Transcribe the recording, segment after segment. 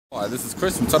Hi, this is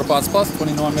Chris from Total Parts Plus,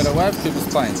 29 Meadow Ave, Coopers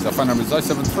Plains. Our phone number is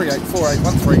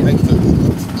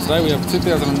 0738481382. Today we have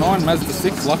 2009 Mazda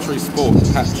 6 Luxury Sport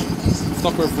hatch.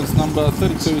 Stock reference number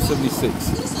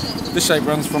 3276. This shape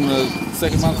runs from the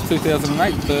second month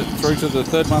 2008 through to the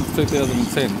third month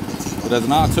 2010. It has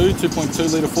an R2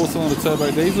 2.2 litre 4-cylinder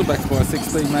turbo diesel backed by a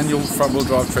 6-speed manual front-wheel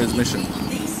drive transmission.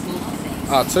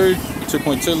 R2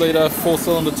 2.2 litre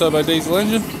 4-cylinder turbo diesel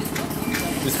engine.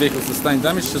 This vehicle sustained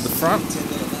damage to the front.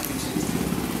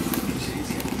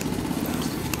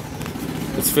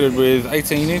 It's fitted with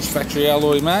 18-inch factory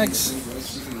alloy mags.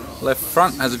 Left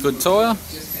front has a good tyre.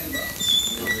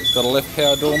 It's got a left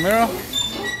power door mirror.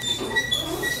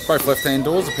 Both left-hand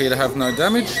doors appear to have no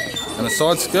damage. And a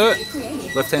side skirt.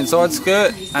 Left-hand side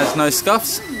skirt has no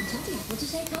scuffs.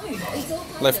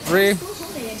 Left rear,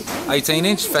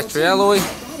 18-inch factory alloy.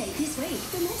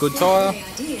 Good tyre.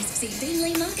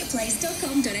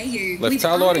 Left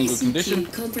taillight in good condition.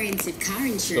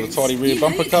 Got a tidy rear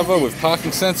bumper cover with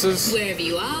parking sensors.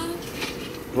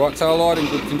 Right taillight in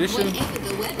good condition.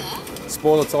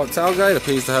 Spoiler type tailgate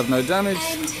appears to have no damage.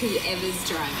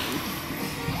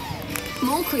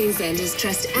 More Queenslanders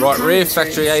trust right rear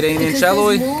factory 18-inch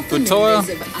alloy. Good tyre.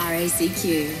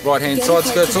 Right hand side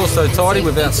skirt's also tidy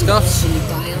without scuffs.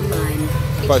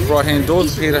 Both right hand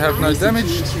doors appear to have no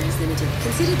damage.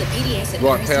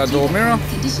 Right power door mirror.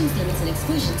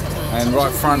 And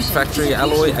right front factory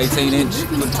alloy 18-inch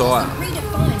good tyre.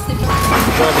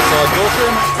 Driver side door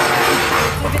trim.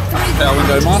 Power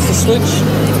window master switch.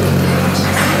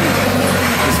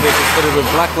 This vehicle is fitted with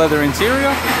black leather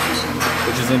interior,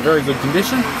 which is in very good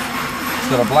condition. It's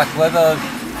got a black leather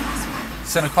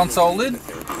centre console lid.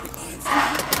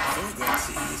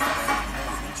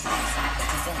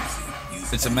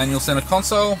 It's a manual centre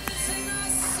console,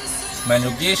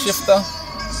 manual gear shifter,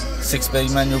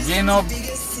 6-speed manual gear knob,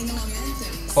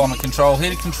 climate control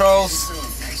heated controls,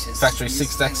 factory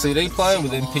 6-stack CD player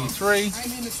with MP3,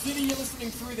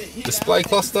 display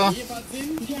cluster,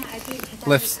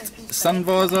 left sun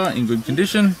visor in good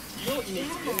condition,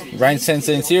 rain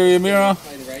sensor interior mirror,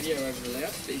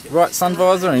 right sun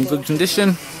visor in good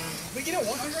condition,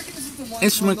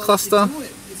 instrument cluster,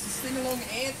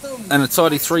 and a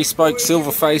tidy 3-spoke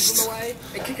silver-faced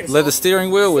leather steering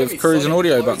wheel with cruise and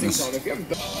audio buttons.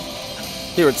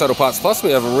 Here at Total Parts Plus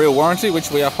we have a real warranty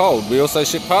which we uphold. We also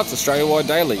ship parts Australia-wide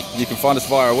daily. You can find us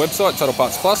via our website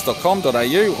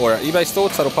totalpartsplus.com.au or our eBay store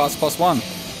Total Parts Plus 1.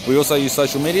 We also use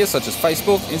social media such as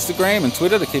Facebook, Instagram and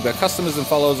Twitter to keep our customers and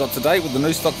followers up to date with the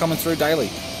new stock coming through daily.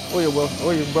 Or you're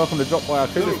welcome to drop by our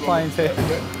Coopers Plains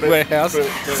warehouse to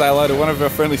say hello to one of our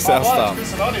friendly sales staff.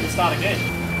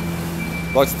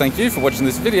 I'd like to thank you for watching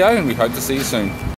this video and we hope to see you soon.